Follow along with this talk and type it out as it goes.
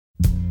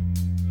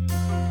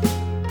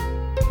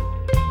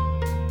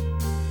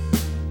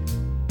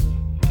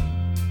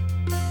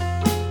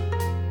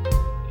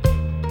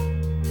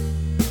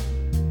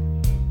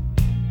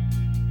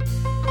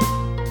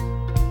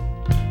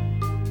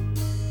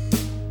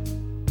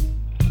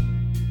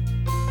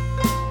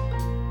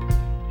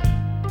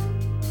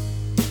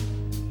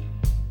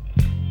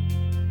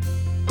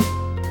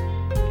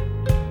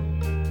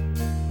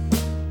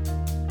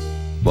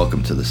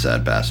Welcome to The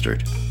Sad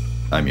Bastard.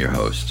 I'm your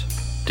host,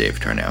 Dave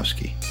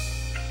Tarnowski.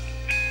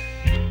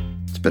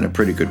 It's been a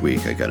pretty good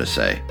week, I gotta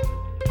say.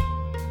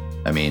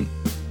 I mean,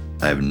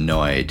 I have no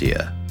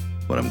idea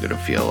what I'm gonna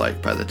feel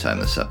like by the time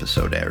this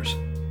episode airs.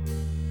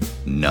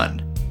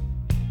 None.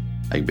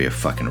 I could be a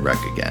fucking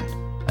wreck again.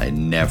 I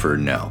never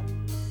know.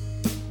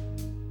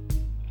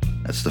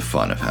 That's the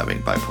fun of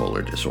having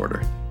bipolar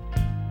disorder.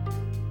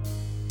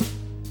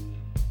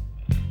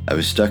 I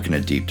was stuck in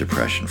a deep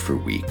depression for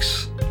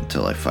weeks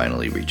until I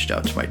finally reached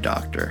out to my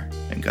doctor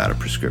and got a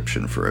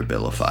prescription for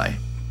Abilify.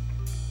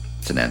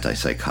 It's an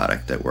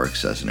antipsychotic that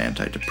works as an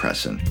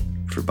antidepressant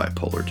for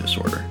bipolar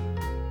disorder.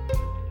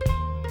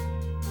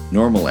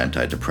 Normal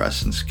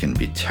antidepressants can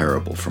be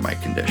terrible for my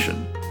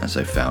condition, as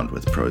I found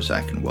with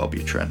Prozac and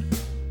Wellbutrin.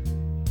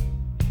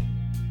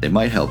 They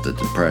might help the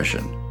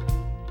depression,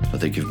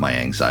 but they give my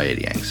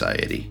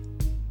anxiety.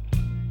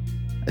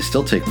 I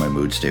still take my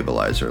mood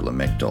stabilizer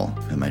Lamictal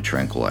and my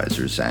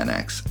tranquilizer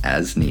Xanax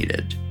as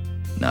needed,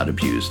 not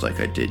abused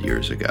like I did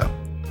years ago.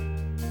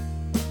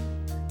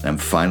 And I'm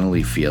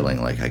finally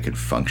feeling like I could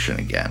function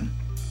again,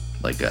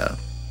 like a,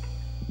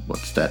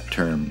 what's that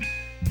term,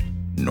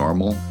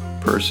 normal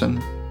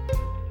person?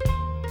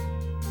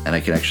 And I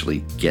can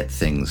actually get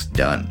things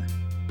done.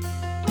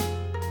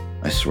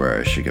 I swear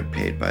I should get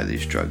paid by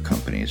these drug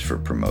companies for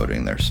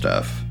promoting their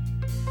stuff.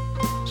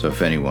 So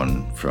if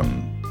anyone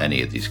from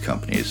any of these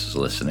companies is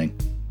listening,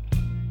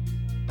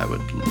 I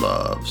would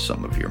love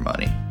some of your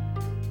money.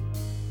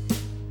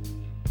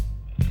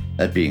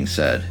 That being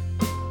said,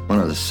 one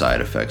of the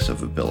side effects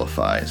of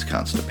Abilify is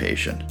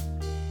constipation.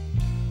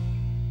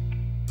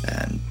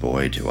 And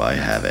boy, do I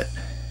have it.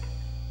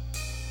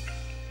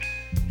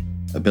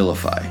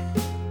 Abilify,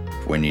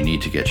 for when you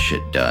need to get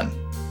shit done,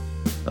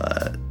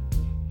 but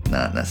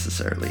not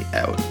necessarily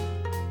out.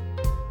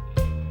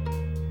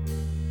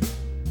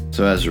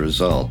 So as a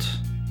result,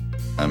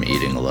 I'm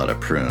eating a lot of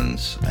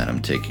prunes and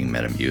I'm taking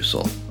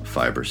Metamucil, a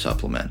fiber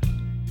supplement.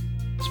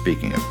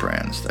 Speaking of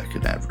brands that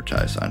could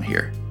advertise on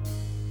here.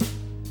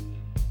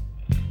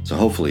 So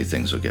hopefully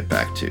things will get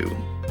back to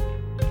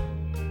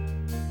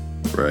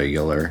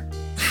regular.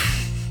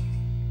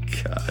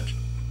 God.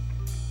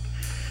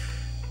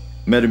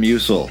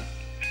 Metamucil,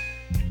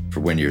 for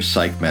when your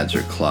psych meds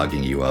are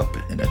clogging you up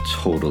in a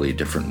totally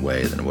different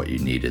way than what you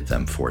needed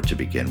them for to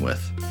begin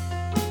with.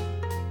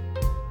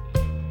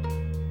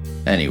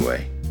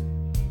 Anyway,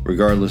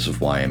 regardless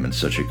of why I'm in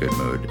such a good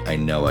mood, I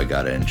know I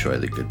gotta enjoy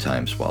the good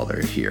times while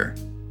they're here,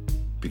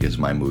 because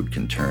my mood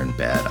can turn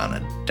bad on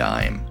a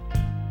dime.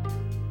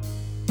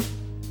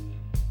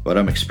 What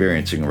I'm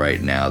experiencing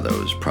right now,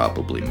 though, is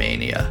probably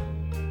mania.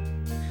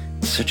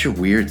 It's such a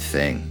weird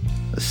thing.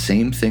 The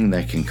same thing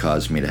that can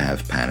cause me to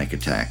have panic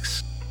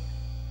attacks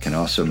can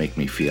also make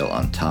me feel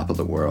on top of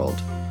the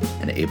world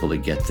and able to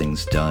get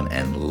things done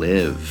and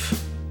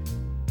live.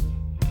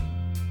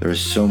 There are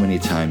so many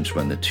times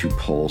when the two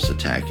poles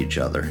attack each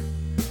other,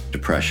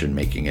 depression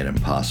making it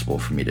impossible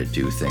for me to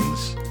do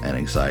things, and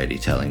anxiety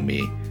telling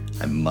me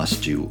I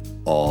must do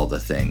all the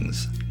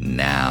things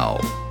now.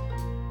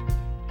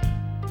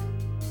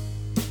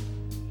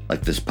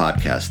 Like this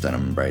podcast that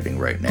I'm writing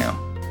right now.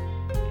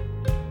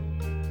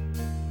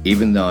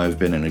 Even though I've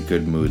been in a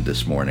good mood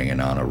this morning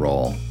and on a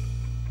roll,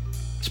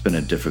 it's been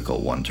a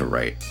difficult one to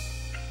write.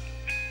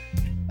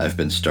 I've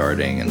been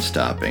starting and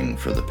stopping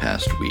for the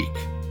past week.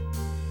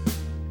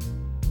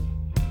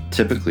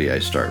 Typically, I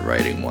start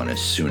writing one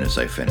as soon as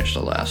I finish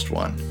the last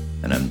one,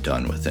 and I'm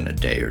done within a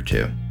day or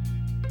two.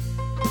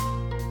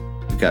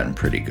 I've gotten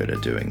pretty good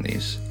at doing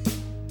these.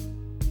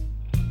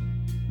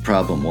 The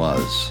problem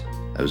was,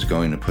 I was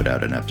going to put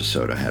out an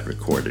episode I had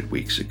recorded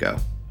weeks ago,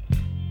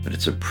 but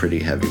it's a pretty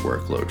heavy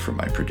workload for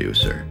my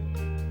producer,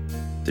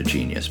 the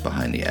genius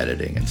behind the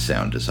editing and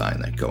sound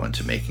design that go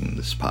into making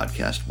this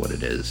podcast what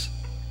it is.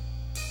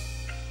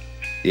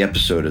 The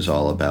episode is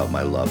all about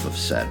my love of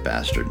sad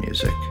bastard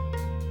music,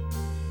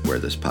 where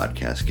this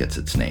podcast gets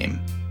its name,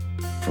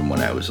 from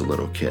when I was a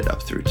little kid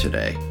up through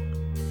today.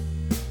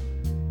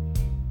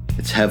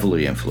 It's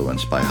heavily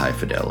influenced by High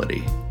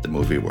Fidelity, the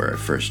movie where I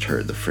first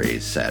heard the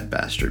phrase sad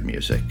bastard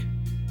music,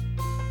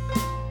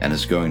 and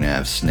is going to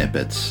have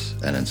snippets,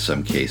 and in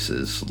some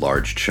cases,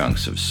 large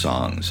chunks of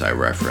songs I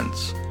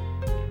reference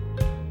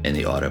in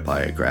the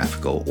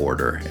autobiographical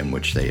order in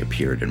which they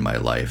appeared in my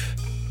life,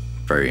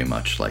 very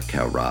much like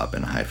how Rob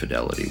in High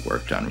Fidelity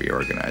worked on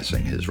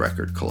reorganizing his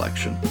record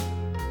collection.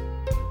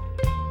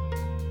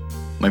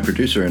 My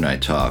producer and I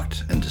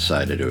talked and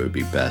decided it would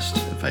be best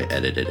if I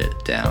edited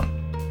it down.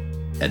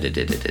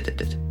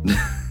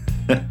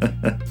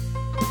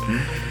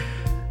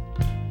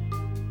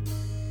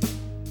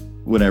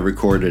 When I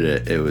recorded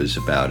it, it was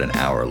about an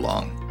hour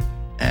long,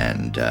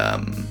 and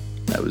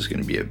that was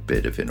going to be a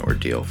bit of an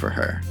ordeal for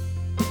her.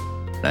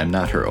 And I'm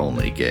not her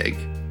only gig.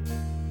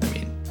 I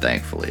mean,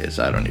 thankfully, as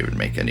I don't even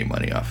make any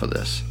money off of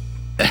this.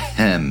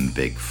 Ahem,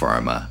 Big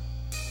Pharma.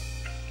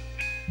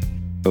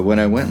 But when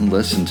I went and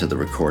listened to the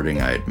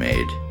recording I had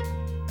made,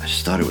 I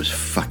just thought it was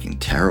fucking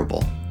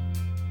terrible.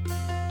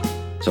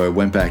 So I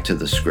went back to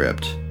the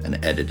script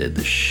and edited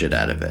the shit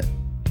out of it.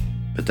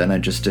 but then I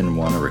just didn't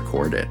want to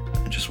record it.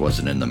 I just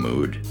wasn't in the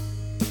mood.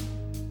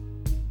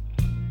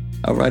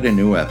 I'll write a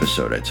new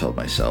episode, I told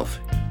myself.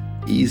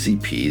 Easy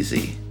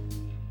peasy.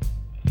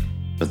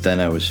 But then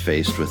I was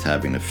faced with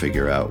having to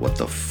figure out what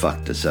the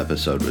fuck this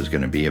episode was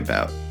going to be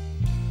about.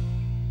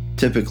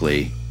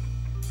 Typically,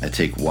 I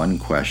take one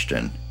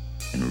question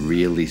and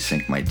really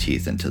sink my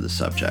teeth into the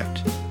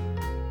subject.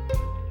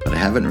 But I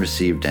haven't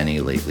received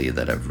any lately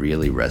that have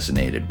really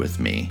resonated with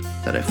me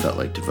that I felt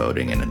like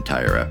devoting an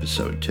entire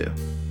episode to.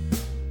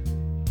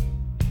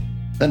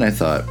 Then I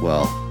thought,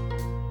 well,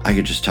 I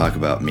could just talk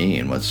about me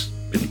and what's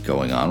been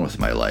going on with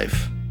my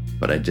life,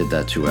 but I did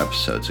that 2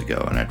 episodes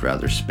ago and I'd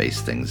rather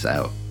space things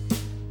out.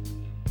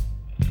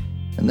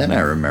 And then I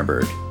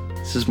remembered,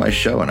 this is my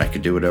show and I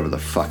could do whatever the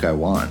fuck I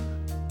want.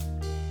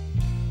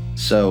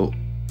 So,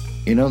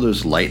 you know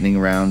those lightning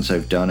rounds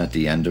I've done at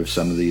the end of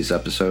some of these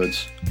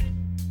episodes?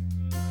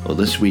 Well,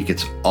 this week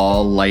it's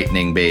all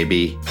lightning,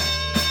 baby.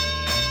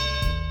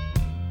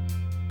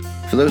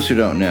 For those who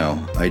don't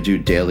know, I do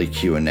daily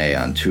Q&A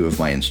on 2 of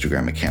my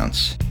Instagram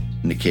accounts,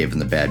 In the Cave and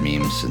the Bad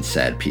Memes and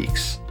Sad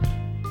Peaks.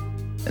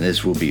 And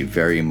this will be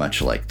very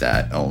much like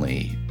that,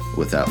 only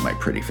without my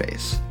pretty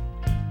face.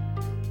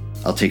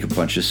 I'll take a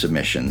bunch of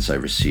submissions I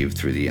received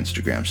through the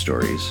Instagram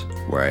stories,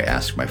 where I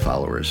ask my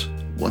followers,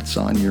 what's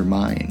on your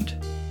mind?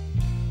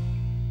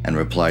 And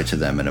reply to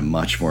them in a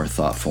much more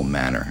thoughtful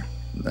manner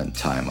than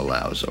time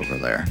allows over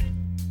there.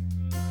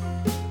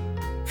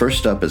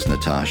 First up is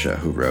Natasha,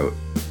 who wrote,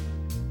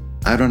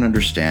 I don't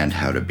understand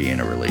how to be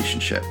in a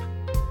relationship.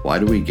 Why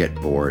do we get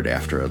bored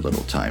after a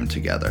little time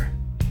together?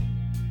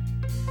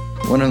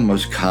 One of the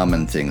most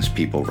common things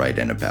people write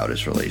in about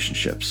is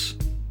relationships.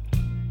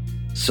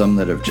 Some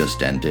that have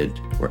just ended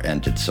or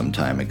ended some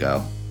time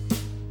ago,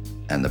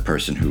 and the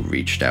person who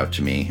reached out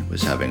to me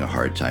was having a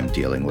hard time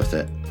dealing with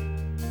it.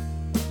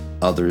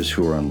 Others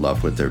who are in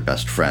love with their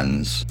best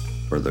friends,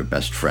 or their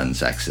best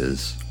friends'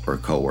 exes, or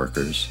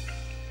coworkers.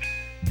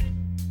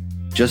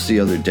 Just the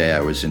other day, I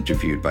was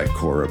interviewed by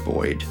Cora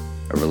Boyd,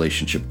 a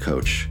relationship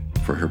coach,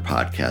 for her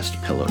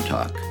podcast Pillow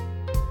Talk.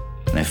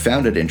 And I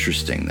found it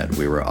interesting that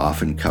we were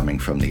often coming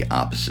from the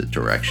opposite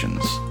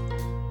directions.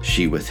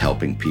 She with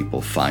helping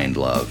people find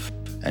love,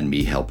 and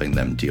me helping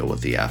them deal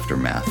with the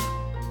aftermath.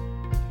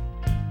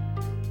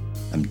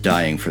 I'm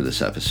dying for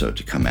this episode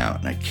to come out,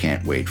 and I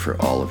can't wait for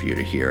all of you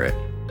to hear it,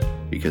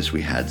 because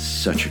we had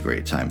such a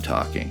great time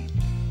talking.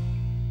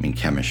 I mean,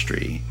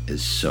 chemistry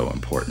is so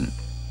important.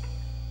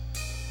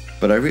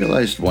 But I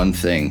realized one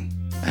thing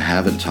I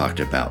haven't talked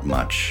about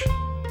much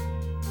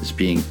is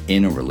being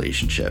in a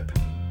relationship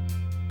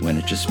when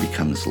it just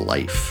becomes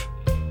life.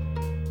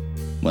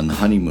 When the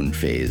honeymoon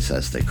phase,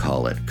 as they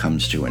call it,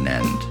 comes to an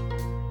end,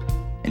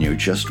 and you're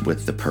just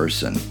with the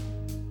person,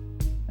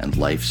 and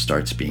life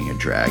starts being a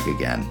drag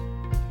again,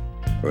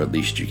 or at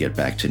least you get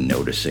back to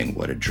noticing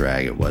what a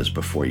drag it was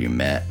before you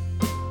met.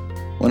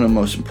 One of the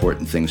most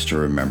important things to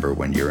remember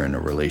when you're in a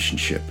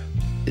relationship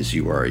is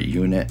you are a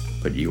unit,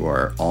 but you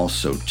are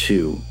also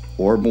 2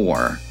 or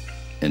more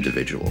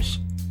individuals.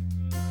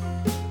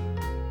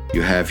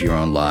 You have your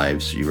own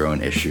lives, your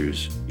own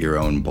issues, your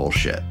own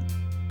bullshit.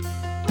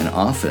 And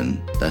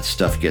often, that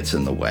stuff gets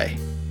in the way.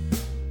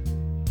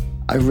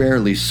 I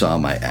rarely saw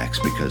my ex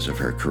because of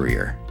her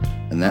career,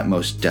 and that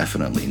most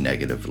definitely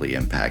negatively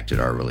impacted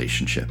our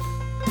relationship.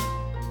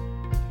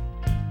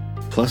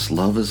 Plus,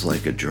 love is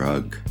like a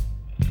drug.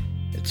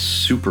 It's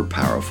super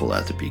powerful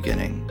at the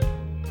beginning,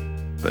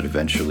 but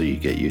eventually you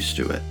get used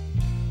to it.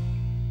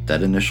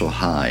 That initial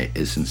high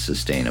isn't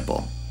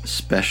sustainable,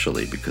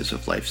 especially because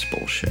of life's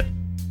bullshit.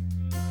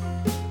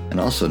 And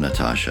also,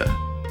 Natasha,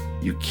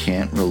 you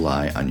can't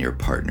rely on your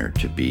partner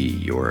to be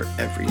your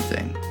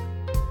everything.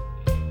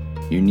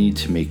 You need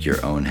to make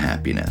your own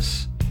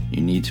happiness.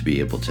 You need to be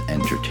able to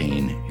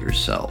entertain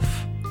yourself.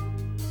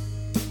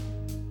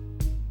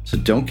 So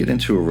don't get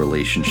into a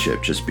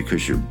relationship just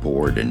because you're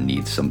bored and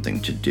need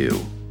something to do.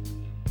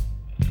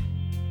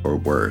 Or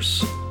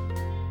worse,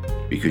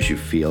 because you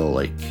feel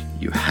like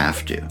you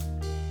have to.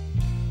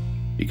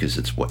 Because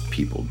it's what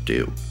people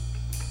do.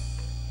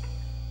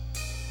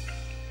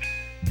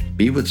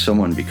 Be with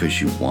someone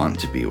because you want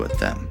to be with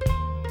them.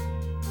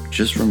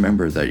 Just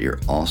remember that you're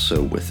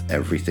also with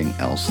everything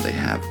else they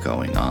have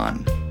going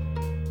on.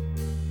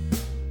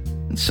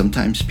 And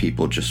sometimes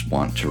people just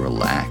want to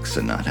relax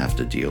and not have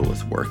to deal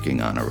with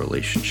working on a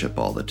relationship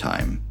all the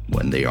time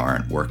when they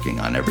aren't working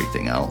on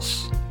everything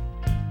else.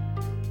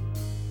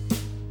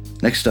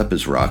 Next up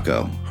is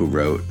Rocco, who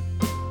wrote,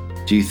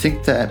 do you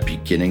think that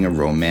beginning a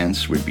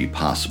romance would be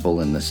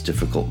possible in this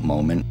difficult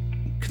moment,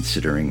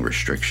 considering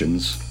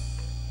restrictions?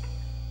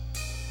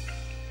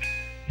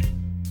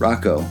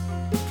 Rocco,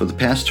 for the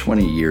past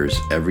 20 years,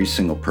 every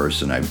single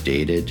person I've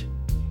dated,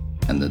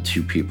 and the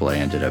 2 people I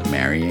ended up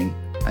marrying,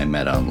 I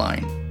met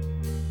online.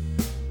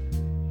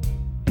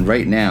 And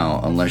right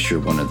now, unless you're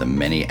one of the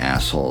many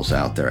assholes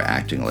out there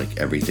acting like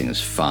everything is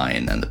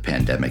fine and the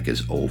pandemic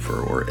is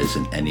over or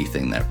isn't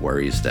anything that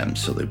worries them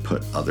so they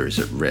put others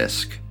at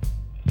risk,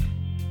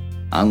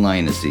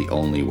 online is the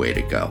only way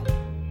to go.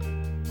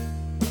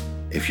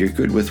 If you're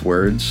good with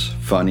words,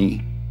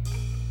 funny,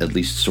 at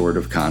least sort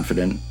of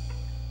confident,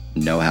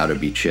 know how to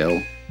be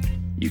chill,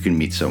 you can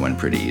meet someone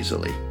pretty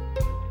easily.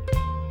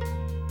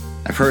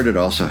 I've heard it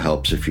also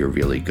helps if you're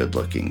really good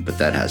looking, but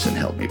that hasn't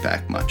held me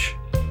back much.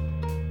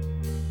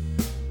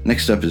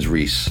 Next up is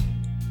Reese,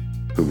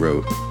 who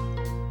wrote,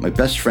 "My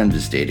best friend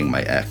is dating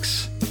my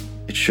ex.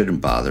 It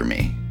shouldn't bother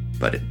me,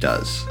 but it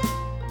does."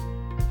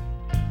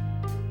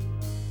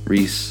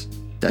 Reese,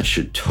 that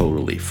should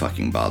totally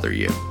fucking bother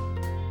you.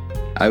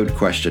 I would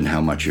question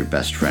how much your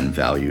best friend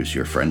values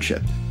your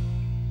friendship.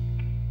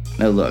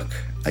 Now look,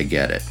 I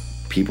get it.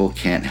 People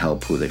can't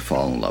help who they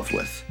fall in love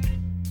with.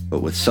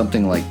 But with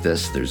something like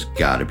this, there's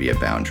gotta be a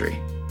boundary.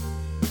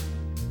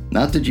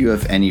 Not that you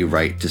have any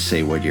right to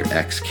say what your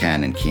ex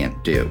can and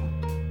can't do,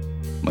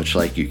 much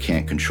like you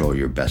can't control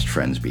your best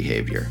friend's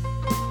behavior,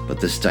 but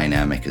this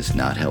dynamic is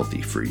not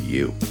healthy for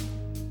you.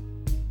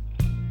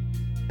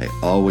 I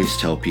always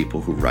tell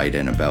people who write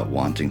in about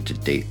wanting to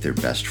date their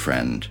best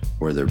friend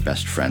or their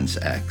best friend's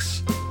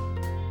ex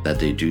that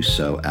they do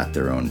so at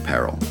their own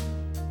peril.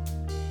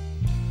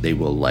 They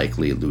will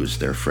likely lose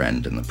their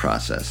friend in the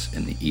process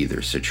in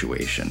either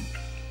situation.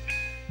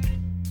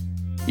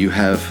 You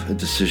have a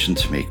decision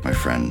to make, my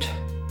friend,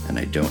 and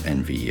I don't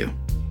envy you.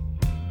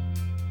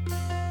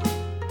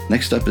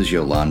 Next up is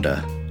Yolanda,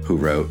 who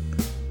wrote,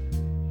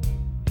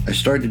 "I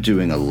started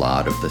doing a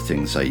lot of the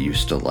things I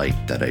used to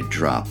like that I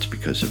dropped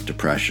because of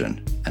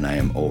depression, and I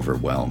am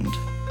overwhelmed."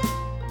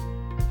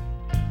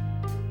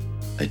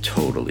 I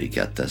totally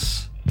get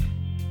this.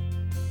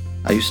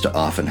 I used to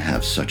often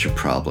have such a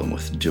problem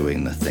with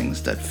doing the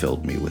things that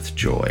filled me with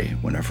joy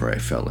whenever I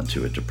fell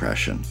into a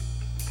depression.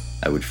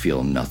 I would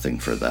feel nothing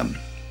for them.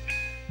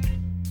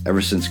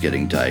 Ever since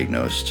getting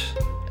diagnosed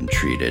and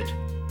treated,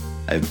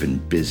 I've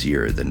been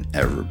busier than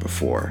ever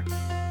before,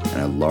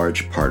 and a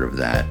large part of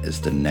that is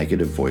the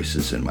negative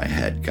voices in my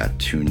head got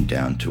tuned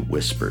down to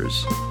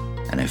whispers,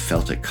 and I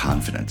felt a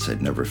confidence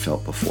I'd never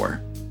felt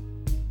before.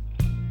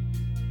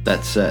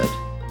 That said,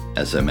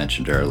 as I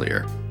mentioned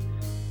earlier,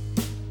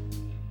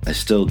 I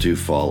still do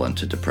fall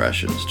into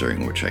depressions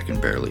during which I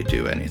can barely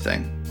do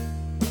anything.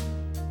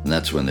 And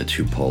that's when the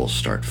two poles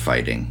start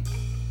fighting.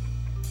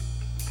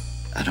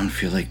 I don't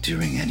feel like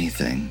doing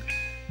anything.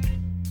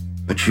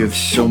 But you have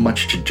so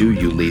much to do,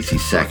 you lazy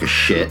sack of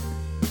shit.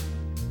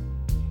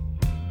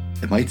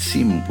 It might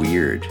seem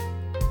weird,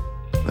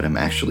 but I'm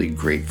actually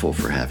grateful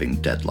for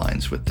having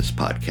deadlines with this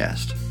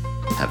podcast,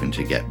 having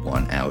to get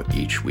one out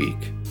each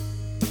week.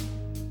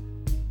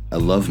 I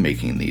love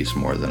making these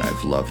more than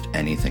I've loved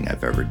anything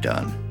I've ever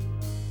done.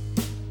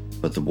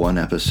 But the one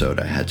episode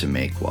I had to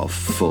make while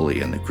fully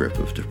in the grip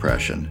of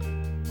depression,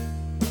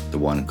 the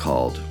one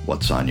called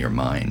What's on Your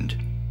Mind,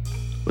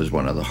 was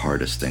one of the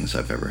hardest things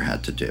I've ever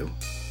had to do.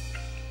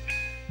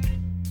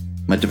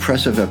 My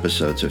depressive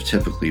episodes have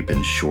typically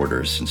been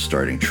shorter since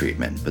starting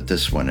treatment, but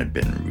this one had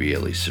been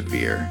really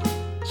severe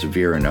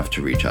enough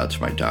to reach out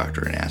to my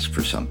doctor and ask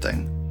for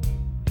something.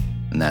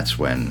 And that's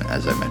when,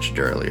 as I mentioned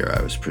earlier,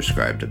 I was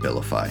prescribed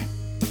Abilify.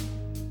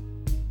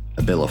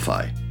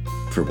 Abilify,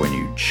 for when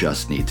you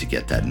just need to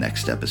get that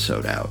next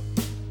episode out.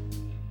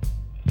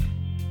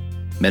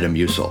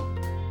 Metamucil,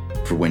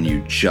 for when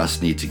you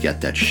just need to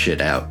get that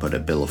shit out, but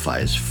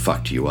Abilify has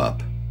fucked you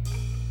up.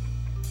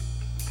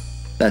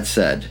 That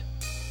said,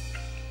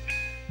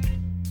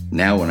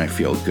 now when I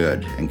feel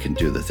good and can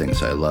do the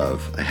things I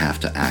love, I have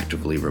to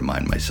actively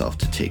remind myself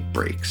to take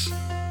breaks.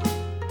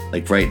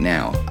 Like right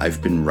now,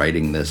 I've been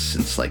writing this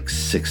since like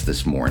 6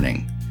 this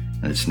morning,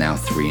 and it's now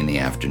 3 in the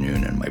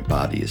afternoon and my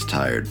body is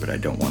tired, but I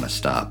don't want to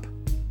stop.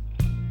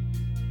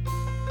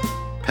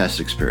 Past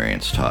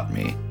experience taught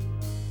me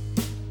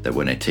that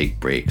when I take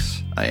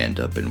breaks, I end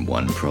up in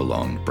one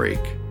prolonged break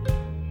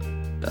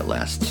that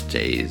lasts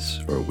days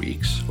or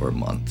weeks or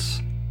months.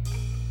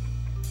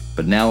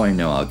 But now I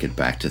know I'll get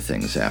back to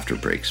things after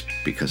breaks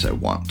because I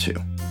want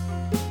to.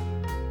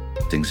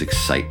 Things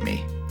excite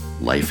me.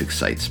 Life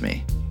excites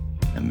me.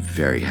 I'm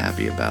very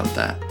happy about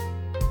that.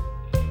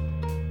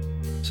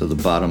 So the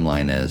bottom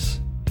line is,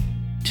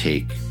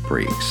 take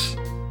breaks.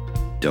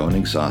 Don't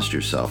exhaust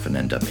yourself and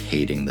end up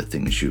hating the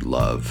things you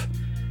love,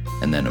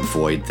 and then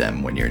avoid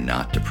them when you're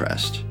not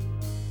depressed,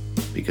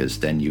 because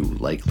then you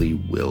likely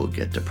will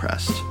get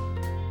depressed.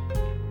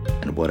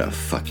 And what a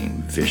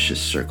fucking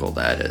vicious circle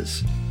that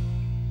is.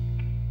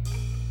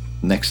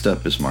 Next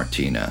up is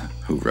Martina,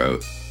 who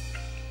wrote,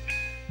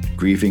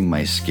 "Grieving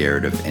my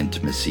scared of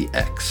intimacy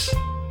ex.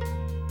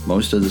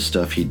 Most of the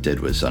stuff he did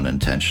was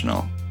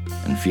unintentional,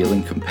 and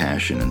feeling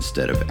compassion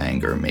instead of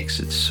anger makes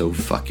it so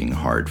fucking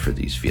hard for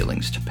these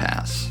feelings to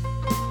pass."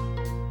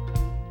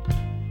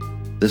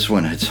 This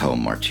one hits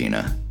home,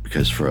 Martina,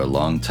 because for a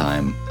long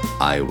time,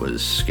 I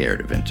was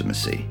scared of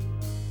intimacy.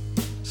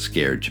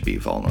 Scared to be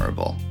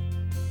vulnerable.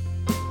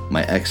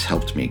 My ex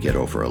helped me get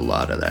over a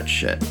lot of that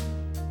shit.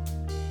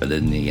 But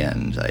in the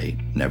end, I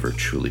never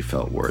truly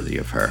felt worthy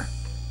of her,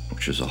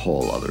 which is a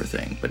whole other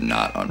thing, but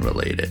not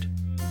unrelated.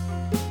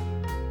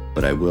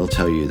 But I will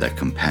tell you that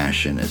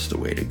compassion is the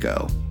way to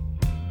go,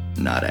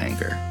 not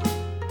anger.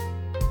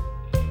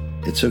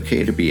 It's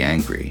okay to be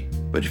angry,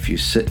 But if you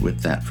sit with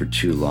that for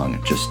too long,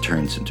 it just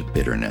turns into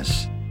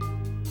bitterness.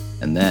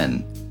 And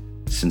then,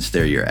 since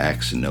they're your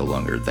ex and no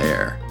longer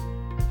there,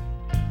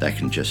 that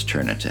can just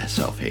turn into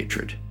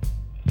self-hatred.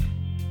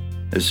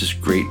 There's this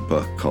great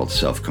book called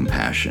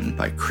Self-Compassion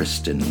by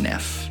Kristen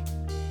Neff,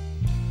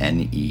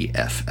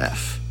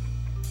 Neff,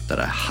 that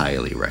I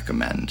highly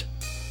recommend.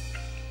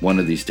 One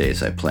of these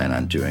days I plan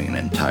on doing an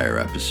entire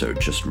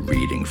episode just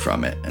reading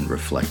from it and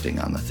reflecting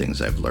on the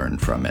things I've learned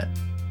from it.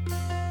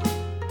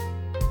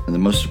 And the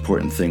most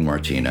important thing,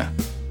 Martina,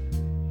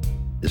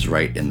 is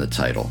right in the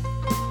title.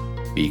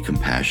 Be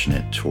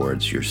compassionate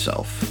towards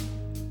yourself.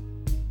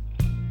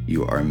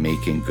 You are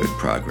making good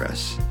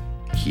progress.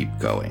 Keep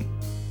going.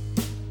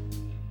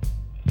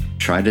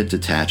 Try to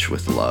detach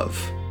with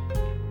love.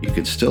 You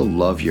can still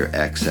love your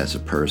ex as a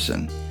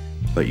person,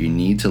 but you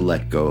need to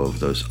let go of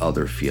those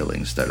other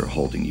feelings that are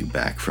holding you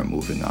back from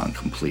moving on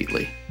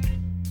completely.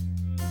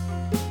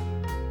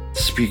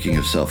 Speaking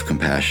of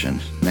self-compassion,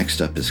 next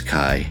up is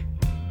Kai,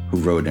 who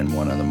wrote in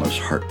one of the most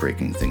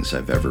heartbreaking things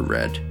I've ever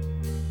read.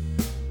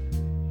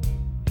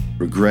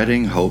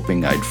 Regretting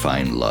hoping I'd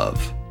find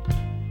love.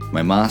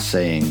 My ma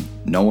saying,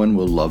 "No one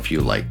will love you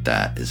like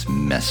that," is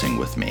messing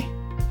with me.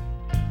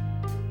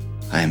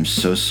 I am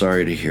so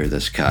sorry to hear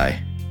this,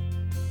 Kai.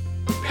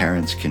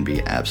 Parents can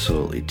be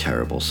absolutely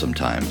terrible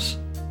sometimes.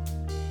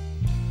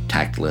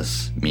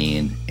 Tactless,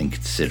 mean,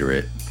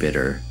 inconsiderate,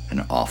 bitter,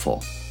 and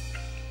awful.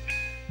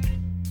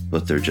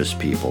 But they're just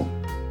people.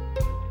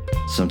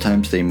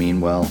 Sometimes they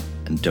mean well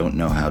and don't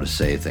know how to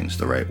say things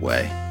the right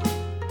way.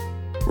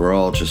 We're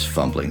all just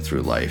fumbling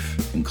through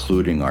life,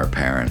 including our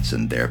parents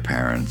and their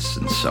parents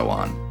and so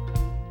on.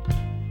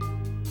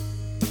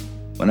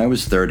 When I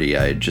was 30,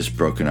 I had just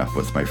broken up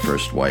with my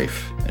first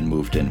wife and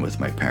moved in with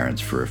my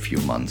parents for a few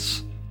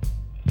months.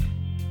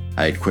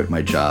 I had quit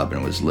my job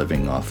and was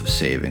living off of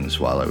savings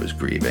while I was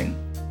grieving.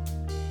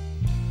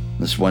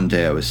 This one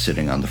day I was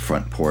sitting on the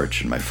front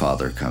porch and my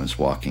father comes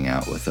walking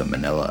out with a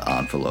manila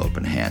envelope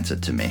and hands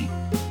it to me.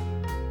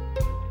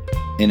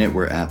 In it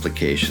were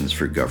applications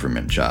for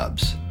government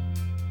jobs.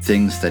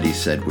 Things that he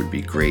said would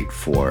be great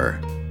for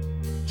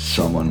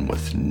someone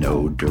with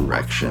no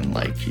direction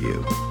like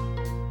you.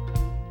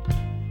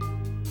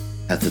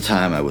 At the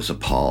time, I was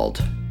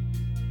appalled.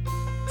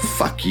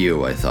 Fuck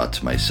you, I thought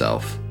to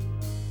myself,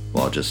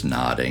 while just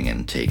nodding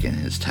and taking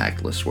his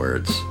tactless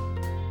words.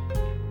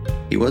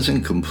 He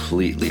wasn't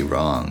completely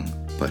wrong,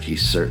 but he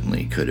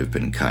certainly could have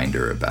been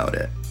kinder about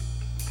it.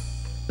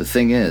 The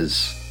thing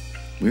is,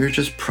 we were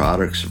just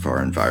products of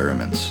our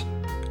environments,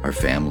 our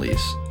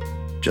families,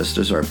 just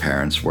as our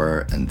parents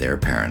were and their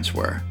parents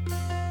were.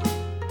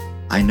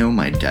 I know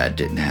my dad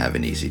didn't have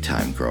an easy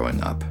time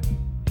growing up.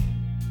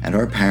 And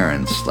our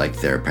parents,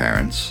 like their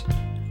parents,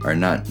 are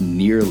not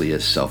nearly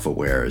as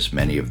self-aware as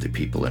many of the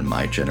people in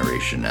my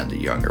generation and the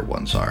younger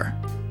ones are.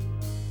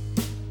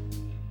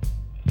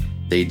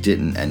 They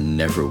didn't and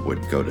never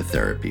would go to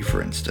therapy,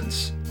 for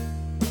instance.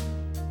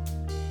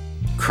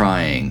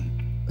 Crying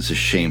is a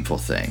shameful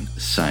thing, a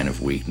sign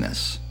of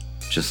weakness,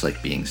 just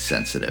like being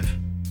sensitive.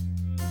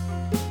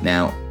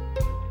 Now,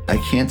 I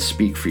can't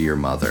speak for your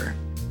mother,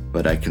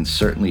 but I can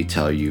certainly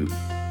tell you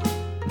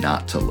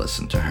not to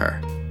listen to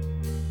her.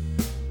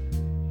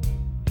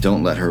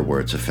 Don't let her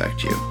words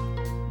affect you.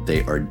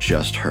 They are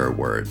just her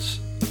words,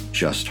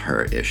 just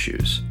her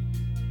issues.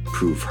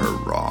 Prove her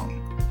wrong.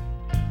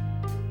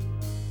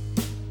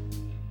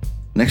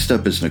 Next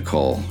up is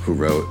Nicole, who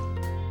wrote,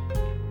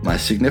 "My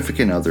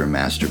significant other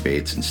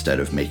masturbates instead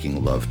of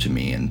making love to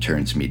me and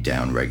turns me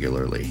down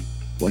regularly.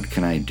 What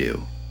can I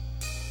do?"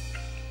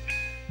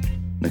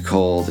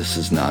 Nicole, this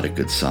is not a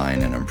good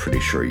sign, and I'm pretty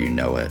sure you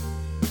know it.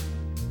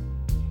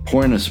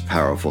 Porn is a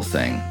powerful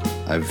thing.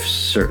 I've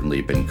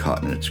certainly been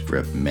caught in its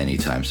grip many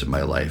times in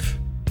my life.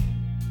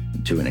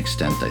 And to an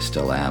extent, I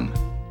still am.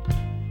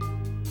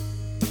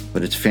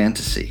 But it's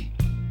fantasy.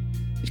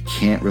 It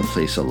can't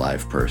replace a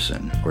live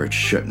person, or it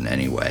shouldn't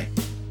anyway.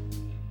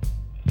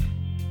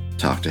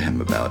 Talk to him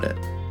about it.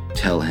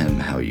 Tell him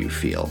how you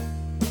feel.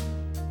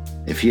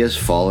 If he has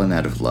fallen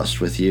out of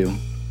lust with you,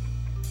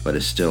 but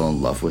is still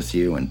in love with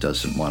you and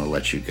doesn't want to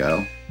let you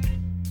go,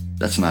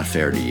 that's not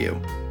fair to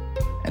you.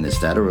 And is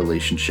that a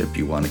relationship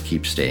you want to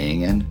keep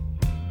staying in?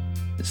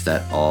 Is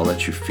that all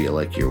that you feel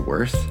like you're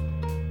worth?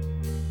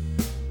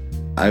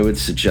 I would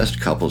suggest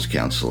couples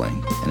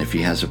counseling, and if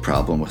he has a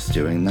problem with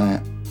doing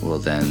that, well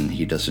then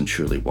he doesn't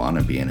truly want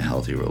to be in a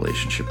healthy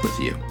relationship with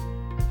you.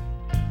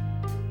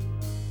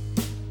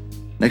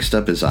 Next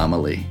up is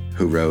Amelie,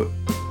 who wrote,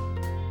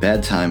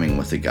 "Bad timing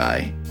with a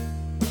guy.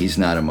 He's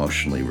not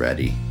emotionally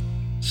ready.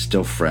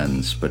 Still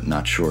friends, but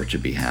not sure to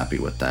be happy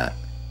with that."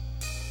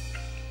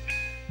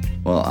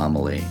 Well,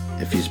 Amelie,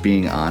 if he's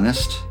being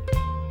honest,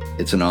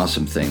 it's an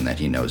awesome thing that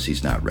he knows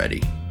he's not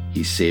ready.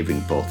 He's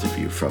saving both of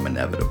you from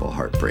inevitable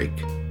heartbreak.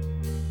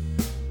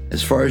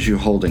 As far as you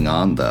holding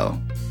on, though,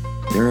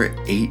 there are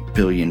 8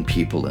 billion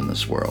people in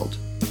this world.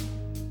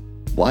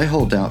 Why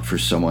hold out for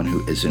someone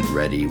who isn't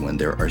ready when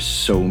there are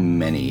so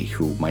many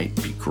who might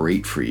be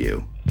great for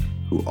you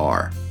who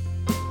are?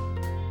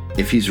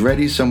 If he's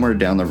ready somewhere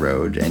down the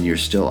road and you're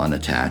still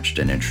unattached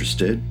and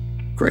interested,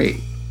 great.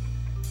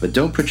 But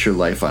don't put your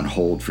life on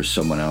hold for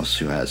someone else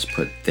who has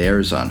put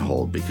theirs on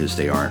hold because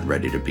they aren't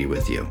ready to be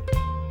with you.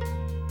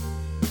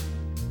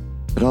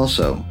 But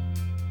also,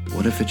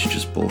 what if it's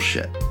just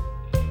bullshit?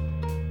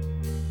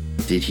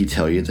 Did he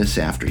tell you this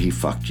after he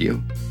fucked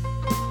you?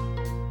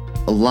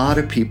 A lot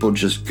of people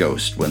just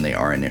ghost when they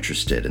aren't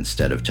interested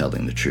instead of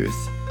telling the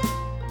truth.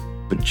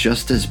 But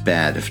just as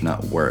bad, if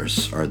not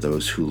worse, are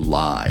those who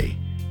lie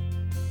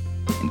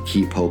and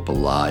keep hope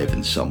alive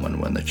in someone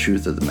when the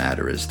truth of the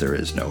matter is there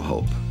is no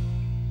hope.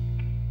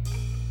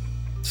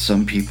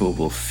 Some people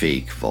will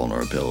fake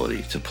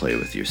vulnerability to play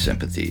with your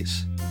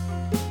sympathies.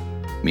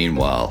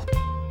 Meanwhile,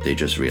 they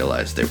just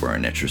realize they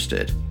weren't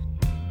interested.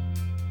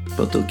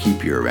 But they'll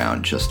keep you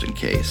around just in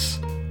case.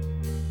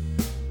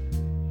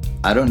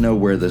 I don't know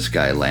where this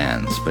guy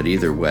lands, but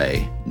either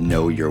way,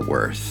 know your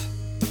worth.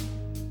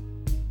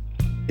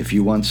 If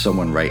you want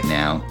someone right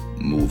now,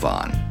 move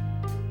on.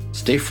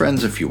 Stay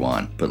friends if you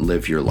want, but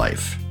live your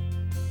life.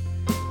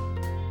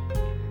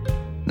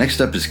 Next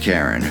up is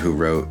Karen, who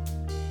wrote,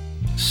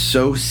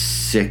 "So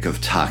sick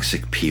of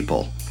toxic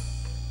people."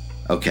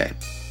 Okay,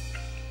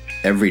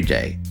 every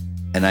day,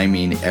 and I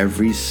mean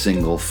every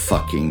single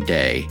fucking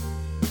day,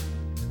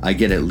 I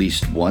get at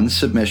least one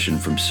submission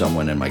from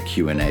someone in my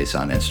Q&As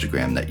on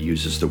Instagram that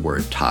uses the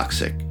word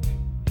toxic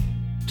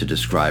to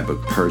describe a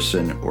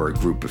person or a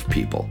group of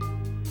people.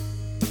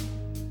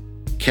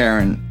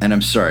 Karen, and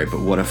I'm sorry, but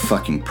what a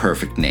fucking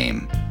perfect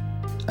name.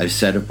 I've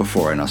said it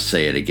before and I'll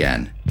say it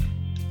again.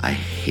 I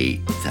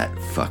hate that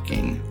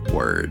fucking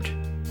word.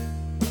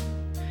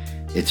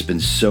 It's been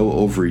so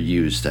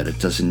overused that it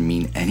doesn't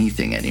mean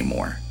anything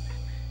anymore.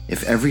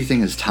 If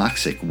everything is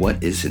toxic,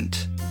 what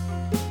isn't?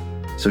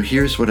 So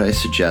here's what I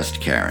suggest,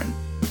 Karen.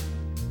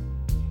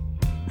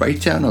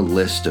 Write down a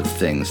list of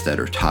things that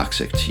are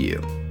toxic to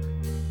you.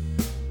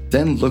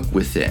 Then look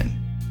within.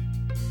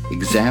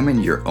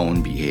 Examine your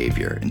own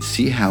behavior and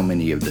see how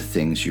many of the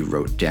things you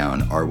wrote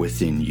down are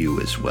within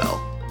you as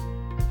well.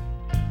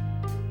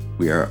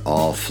 We are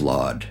all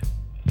flawed.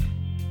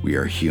 We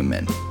are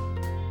human.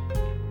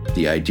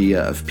 The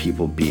idea of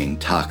people being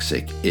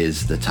toxic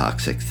is the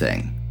toxic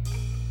thing.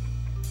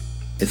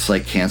 It's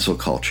like cancel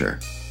culture.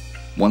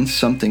 Once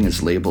something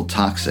is labeled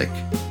toxic,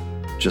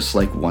 just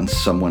like once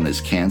someone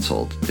is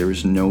canceled, there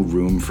is no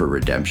room for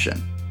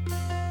redemption.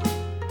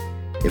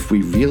 If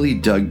we really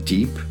dug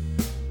deep,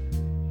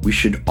 we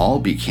should all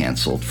be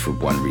canceled for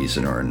one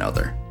reason or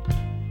another.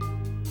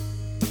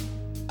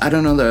 I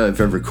don't know that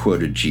I've ever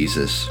quoted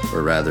Jesus,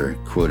 or rather,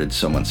 quoted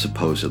someone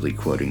supposedly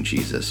quoting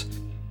Jesus.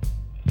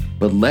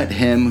 But let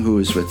him who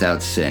is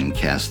without sin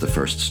cast the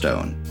first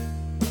stone.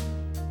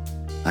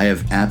 I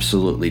have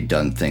absolutely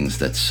done things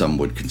that some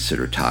would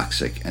consider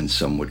toxic and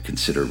some would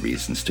consider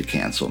reasons to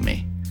cancel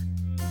me.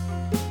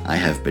 I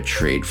have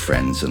betrayed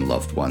friends and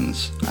loved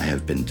ones. I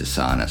have been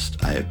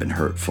dishonest. I have been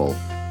hurtful.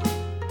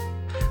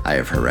 I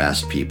have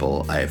harassed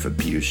people. I have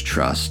abused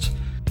trust.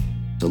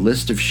 The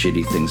list of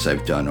shitty things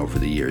I've done over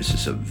the years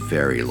is a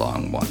very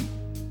long one.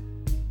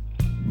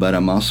 But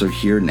I'm also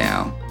here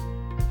now,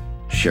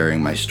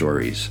 sharing my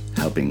stories,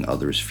 helping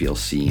others feel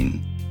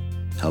seen,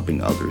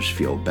 helping others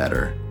feel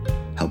better,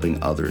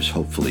 helping others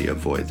hopefully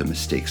avoid the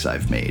mistakes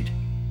I've made.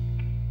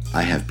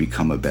 I have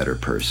become a better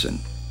person,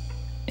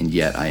 and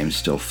yet I am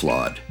still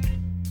flawed.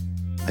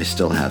 I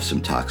still have some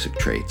toxic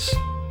traits.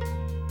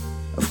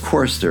 Of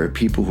course, there are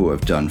people who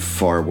have done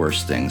far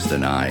worse things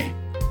than I,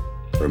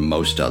 or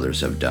most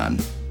others have done.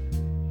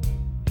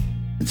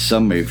 And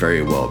some may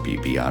very well be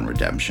beyond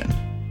redemption,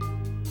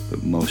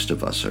 but most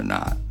of us are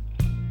not.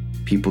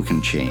 People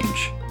can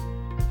change.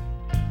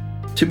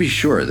 To be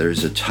sure,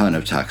 there's a ton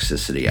of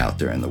toxicity out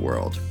there in the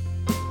world.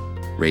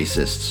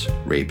 Racists,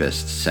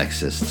 rapists,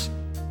 sexists,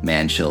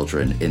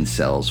 man-children,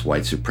 incels,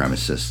 white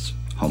supremacists,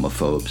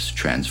 homophobes,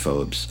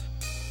 transphobes,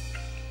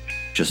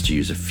 just to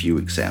use a few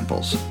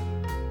examples.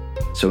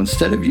 So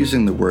instead of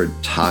using the word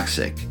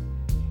toxic,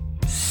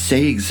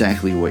 say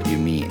exactly what you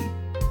mean,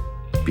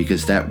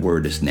 because that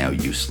word is now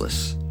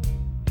useless.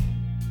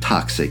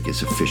 Toxic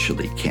is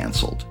officially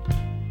canceled.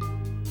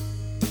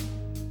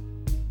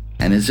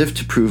 And as if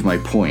to prove my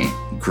point,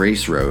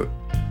 Grace wrote,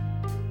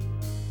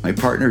 "My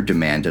partner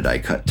demanded I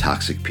cut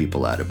toxic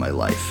people out of my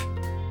life.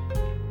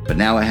 But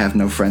now I have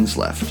no friends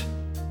left.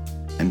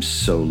 I'm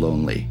so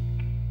lonely."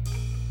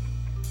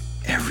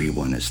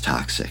 Everyone is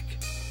toxic.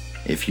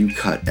 If you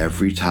cut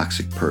every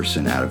toxic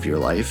person out of your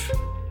life,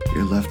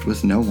 you're left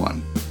with no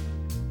one.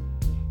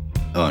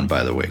 Oh, and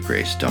by the way,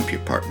 Grace, dump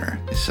your partner.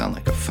 They sound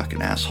like a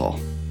fucking asshole.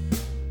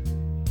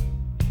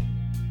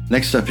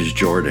 Next up is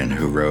Jordan,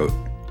 who wrote,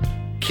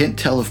 "Can't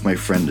tell if my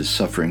friend is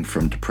suffering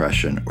from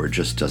depression or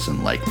just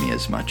doesn't like me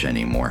as much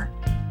anymore."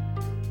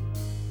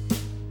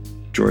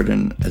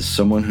 Jordan, as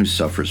someone who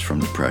suffers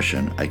from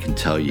depression, I can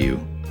tell you,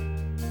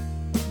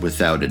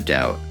 without a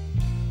doubt,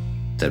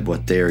 that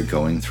what they are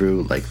going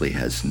through likely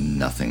has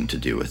nothing to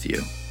do with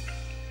you.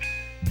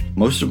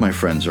 Most of my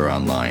friends are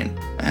online.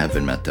 I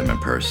haven't met them in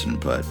person,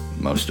 but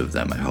most of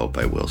them I hope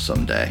I will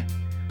someday.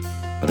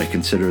 but I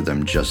consider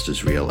them just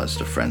as real as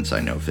the friends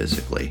I know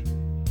physically.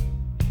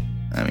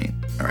 I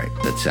mean, alright,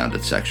 that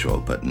sounded sexual,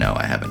 but no,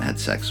 I haven't had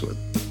sex with,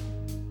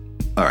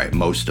 alright,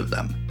 most of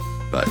them.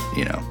 But,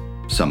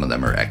 some of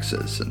them are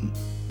exes and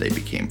they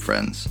became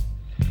friends.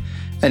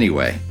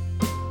 Anyway,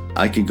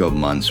 I could go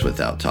months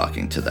without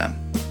talking to them.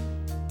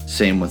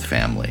 Same with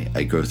family.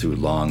 I go through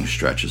long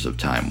stretches of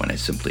time when I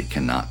simply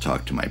cannot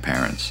talk to my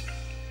parents.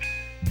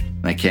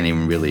 And I can't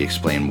even really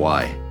explain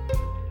why.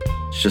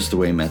 It's just the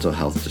way mental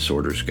health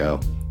disorders go.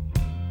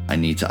 I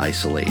need to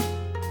isolate.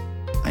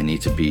 I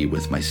need to be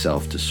with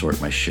myself to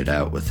sort my shit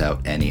out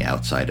without any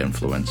outside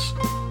influence,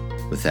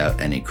 without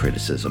any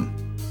criticism.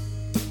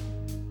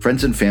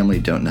 Friends and family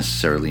don't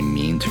necessarily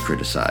mean to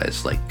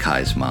criticize, like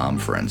Kai's mom,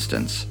 for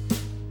instance.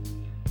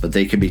 But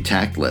they can be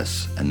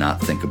tactless and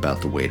not think about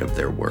the weight of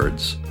their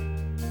words.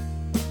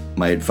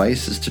 My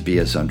advice is to be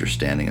as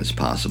understanding as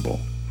possible.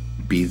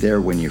 Be there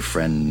when your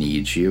friend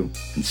needs you,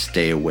 and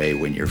stay away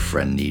when your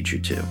friend needs you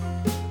to.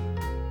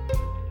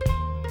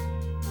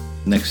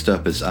 Next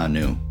up is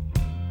Anu,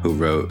 who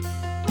wrote,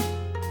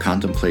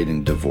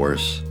 "Contemplating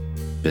divorce,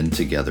 been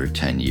together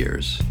 10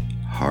 years,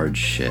 hard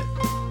shit."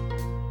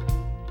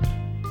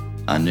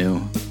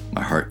 Anu,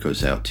 my heart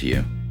goes out to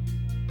you.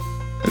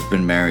 I've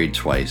been married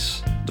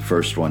twice. The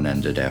first one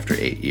ended after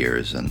 8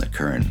 years, and the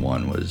current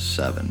one was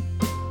 7.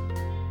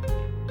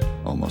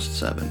 Almost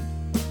 7.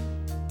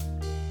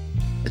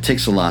 It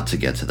takes a lot to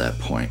get to that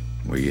point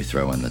where you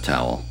throw in the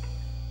towel.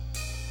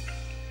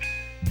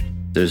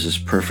 There's this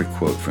perfect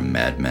quote from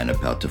Mad Men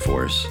about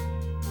divorce.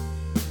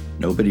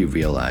 Nobody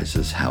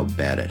realizes how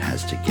bad it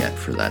has to get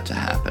for that to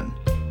happen.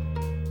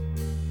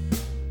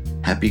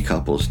 Happy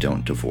couples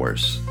don't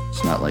divorce.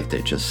 It's not like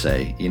they just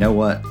say, you know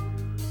what,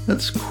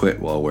 let's quit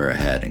while we're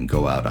ahead and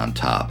go out on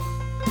top.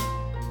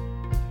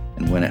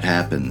 And when it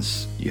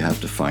happens, you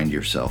have to find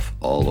yourself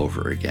all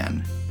over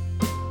again.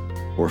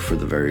 Or for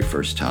the very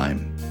first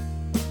time,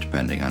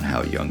 depending on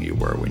how young you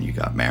were when you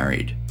got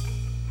married.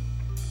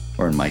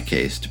 Or in my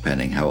case,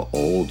 depending how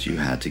old you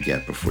had to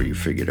get before you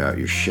figured out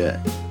your shit.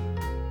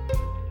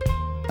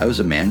 I was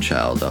a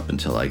man-child up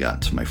until I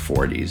got to my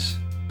 40s.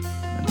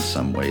 In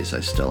some ways,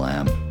 I still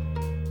am.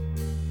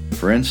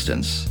 For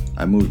instance,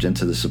 I moved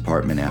into this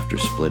apartment after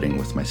splitting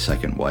with my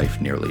second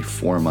wife nearly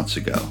 4 months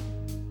ago.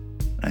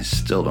 And I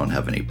still don't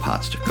have any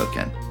pots to cook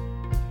in.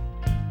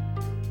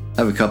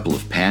 I have a couple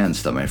of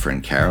pans that my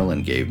friend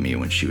Carolyn gave me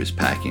when she was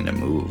packing to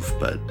move,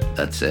 but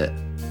that's it.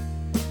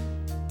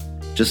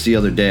 Just the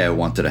other day I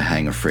wanted to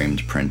hang a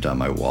framed print on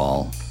my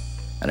wall,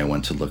 and I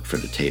went to look for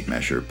the tape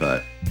measure,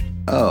 but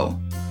oh,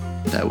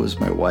 that was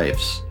my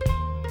wife's.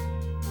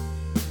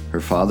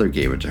 Her father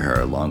gave it to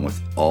her along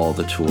with all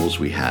the tools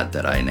we had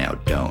that I now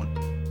don't.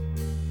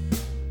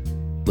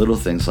 Little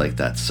things like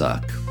that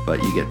suck,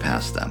 but you get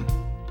past them.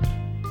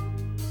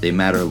 They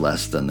matter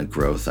less than the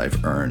growth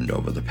I've earned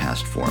over the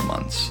past 4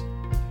 months.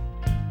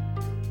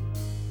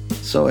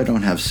 So I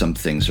don't have some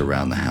things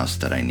around the house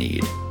that I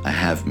need. I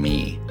have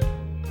me.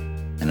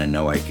 And I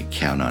know I could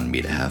count on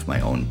me to have my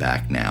own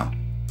back now.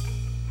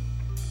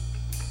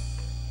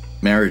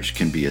 Marriage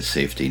can be a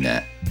safety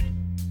net,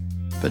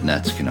 but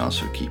nets can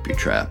also keep you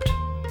trapped.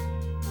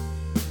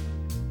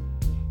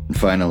 And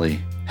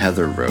finally,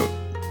 Heather wrote,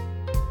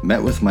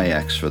 "Met with my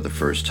ex for the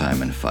first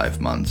time in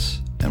 5 months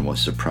and was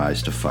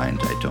surprised to find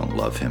I don't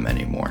love him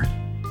anymore.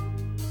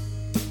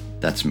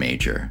 That's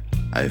major.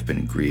 I've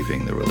been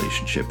grieving the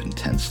relationship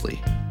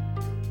intensely."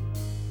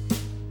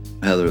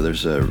 Heather,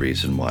 there's a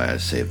reason why I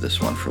saved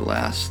this one for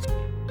last,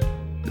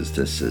 because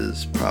this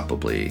is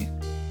probably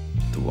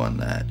the one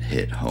that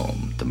hit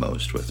home the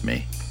most with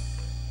me.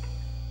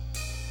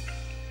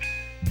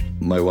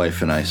 My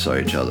wife and I saw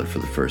each other for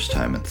the first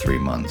time in 3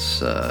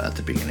 months at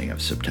the beginning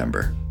of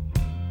September.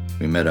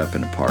 We met up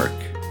in a park.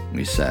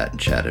 We sat and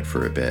chatted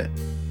for a bit,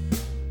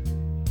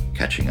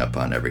 catching up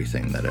on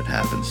everything that had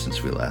happened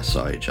since we last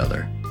saw each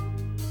other.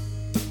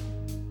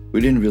 We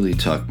didn't really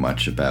talk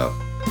much about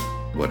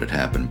what had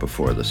happened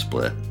before the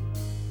split,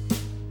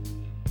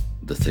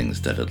 the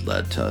things that had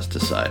led to us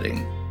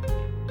deciding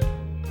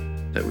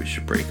that we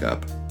should break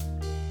up.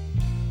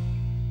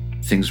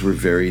 Things were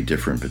very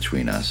different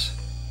between us,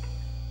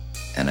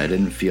 and I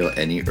didn't feel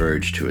any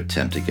urge to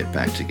attempt to get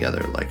back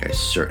together like I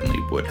certainly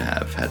would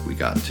have had we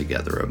gotten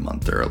together a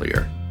month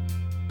earlier,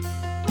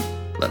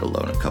 let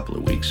alone a couple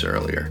of weeks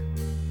earlier.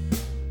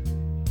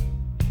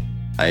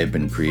 I have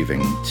been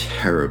grieving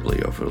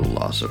terribly over the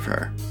loss of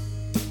her,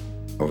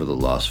 over the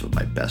loss of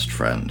my best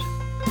friend.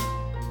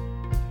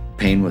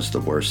 Pain was the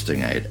worst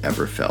thing I had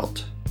ever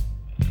felt.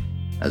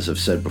 As I've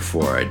said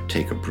before, I'd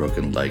take a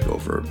broken leg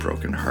over a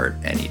broken heart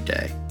any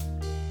day.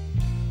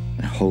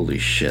 And holy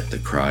shit, the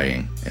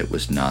crying. It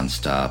was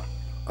nonstop,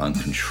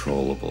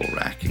 uncontrollable,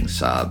 racking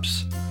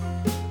sobs.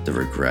 The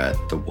regret,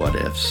 the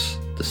what-ifs,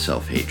 the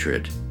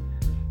self-hatred.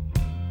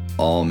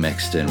 All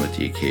mixed in with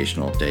the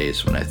occasional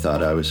days when I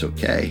thought I was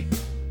okay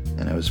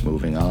and I was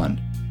moving on.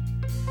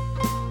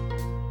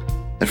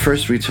 At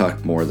first we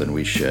talked more than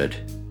we should.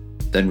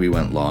 Then we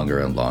went longer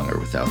and longer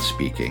without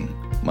speaking,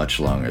 much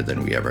longer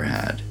than we ever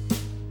had.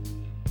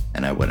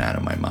 And I went out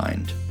of my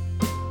mind.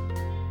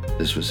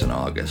 This was in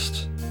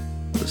August,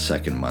 the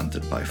second month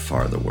and by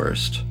far the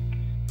worst.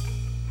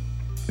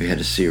 We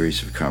had a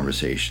series of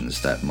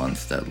conversations that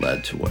month that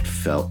led to what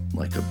felt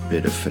like a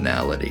bit of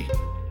finality.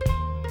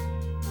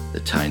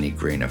 The tiny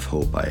grain of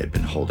hope I had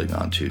been holding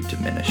on to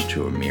diminished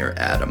to a mere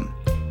atom.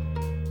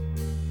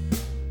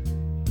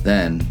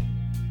 Then,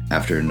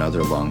 after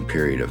another long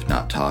period of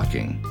not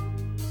talking,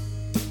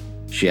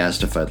 she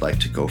asked if I'd like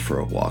to go for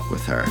a walk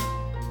with her,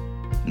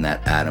 and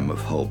that atom of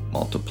hope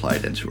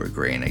multiplied into a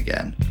grain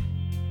again.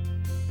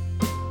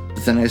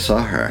 But then I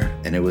saw her,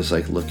 and it was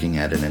like looking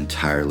at an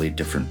entirely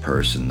different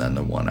person than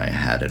the one I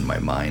had in my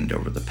mind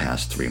over the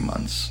past 3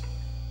 months.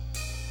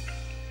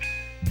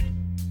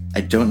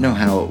 I don't know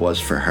how it was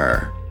for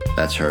her,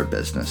 that's her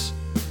business,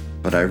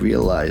 but I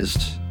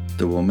realized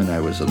the woman I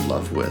was in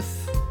love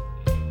with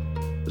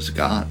was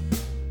gone.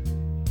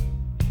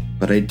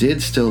 But I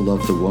did still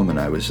love the woman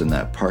I was in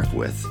that park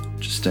with,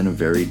 just in a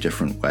very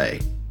different way.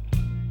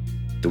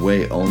 The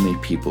way only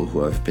people who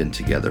have been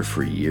together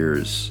for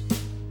years,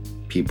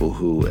 people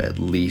who, at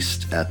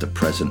least at the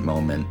present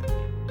moment,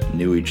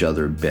 knew each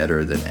other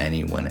better than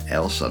anyone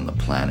else on the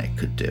planet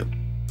could do.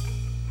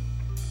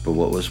 But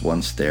what was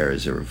once there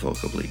is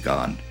irrevocably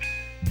gone.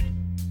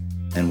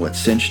 And what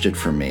cinched it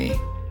for me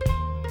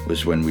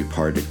was when we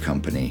parted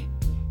company,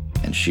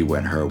 and she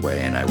went her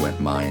way and I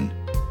went mine.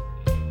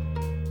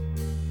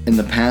 In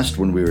the past,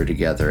 when we were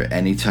together,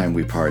 anytime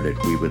we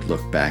parted, we would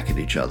look back at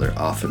each other,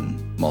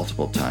 often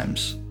multiple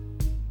times.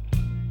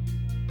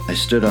 I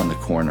stood on the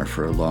corner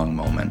for a long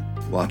moment,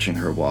 watching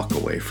her walk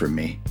away from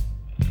me.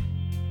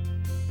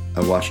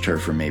 I watched her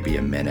for maybe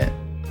a minute,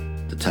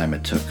 the time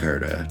it took her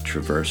to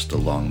traverse the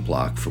long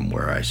block from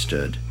where I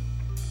stood,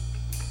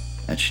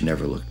 and she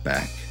never looked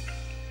back.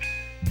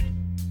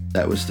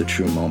 That was the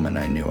true moment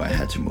I knew I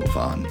had to move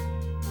on.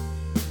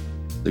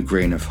 The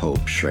grain of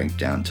hope shrank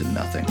down to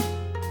nothing.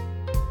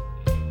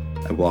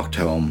 I walked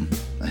home,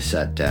 I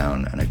sat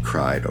down, and I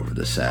cried over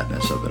the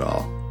sadness of it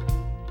all.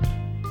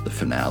 The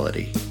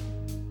finality.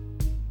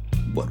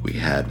 What we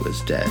had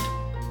was dead.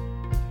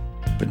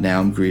 But now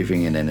I'm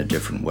grieving it in a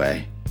different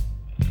way.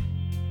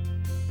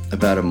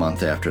 About a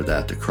month after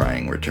that, the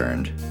crying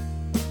returned.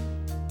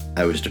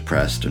 I was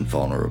depressed and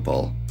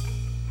vulnerable,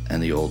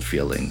 and the old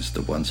feelings,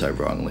 the ones I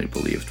wrongly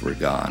believed were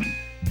gone,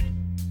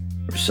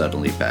 were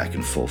suddenly back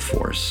in full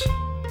force.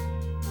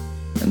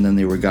 And then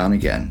they were gone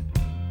again,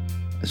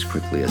 as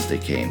quickly as they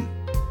came.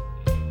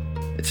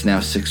 It's now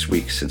 6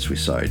 weeks since we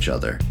saw each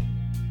other,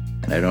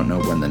 and I don't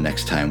know when the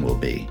next time will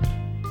be.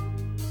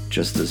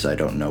 Just as I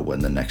don't know when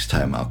the next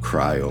time I'll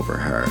cry over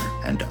her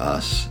and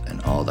us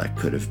and all that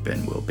could have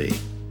been will be.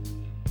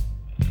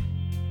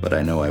 But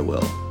I know I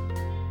will.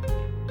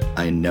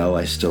 I know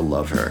I still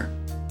love her,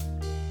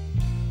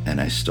 and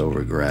I still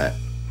regret,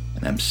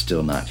 and I'm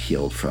still not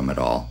healed from it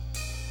all.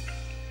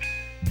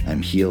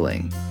 I'm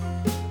healing,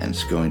 and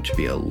it's going to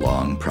be a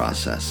long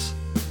process.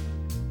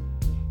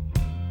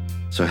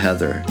 So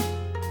Heather,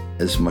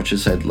 as much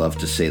as I'd love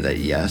to say that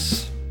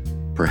yes,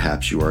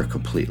 perhaps you are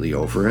completely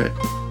over it,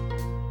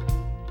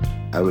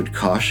 I would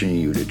caution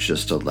you to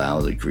just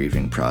allow the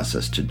grieving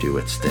process to do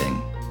its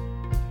thing.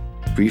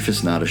 Grief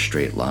is not a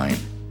straight line,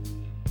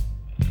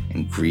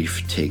 and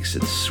grief takes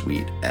its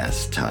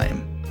sweet-ass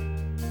time.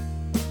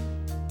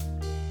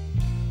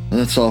 Well,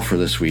 that's all for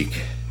this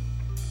week.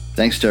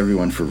 Thanks to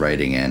everyone for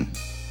writing in,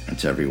 and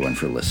to everyone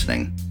for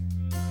listening.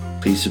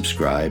 Please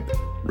subscribe,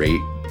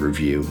 rate,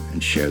 review,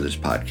 and share this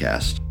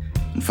podcast.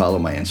 And follow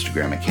my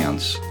Instagram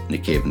accounts,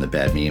 Nick Cave and the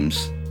Bad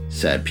Memes,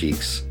 Sad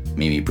Peaks,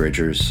 Mimi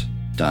Bridgers,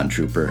 Don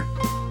Trooper,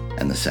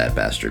 and the Sad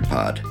Bastard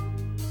Pod.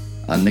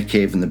 On Nick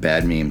Cave and the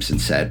Bad Memes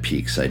and Sad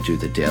Peaks, I do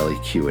the daily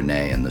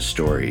Q&A and the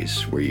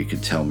stories where you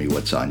can tell me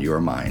what's on your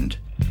mind,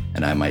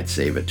 and I might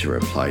save it to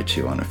reply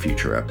to on a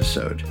future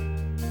episode.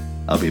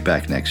 I'll be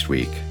back next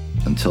week.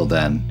 Until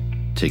then,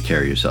 take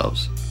care of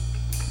yourselves.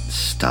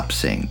 Stop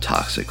saying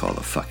toxic all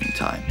the fucking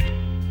time.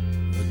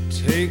 You're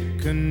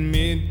taking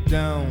me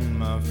down,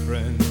 my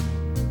friend,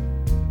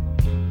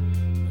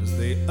 as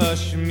they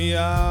usher me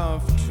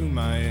off to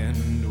my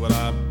end. Well,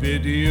 I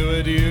bid you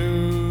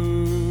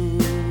adieu.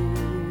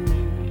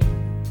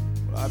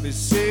 Well, I'll be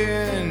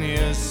seeing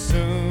you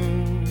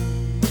soon.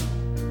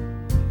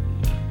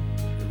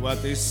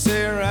 What they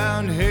say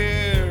around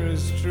here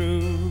is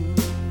true.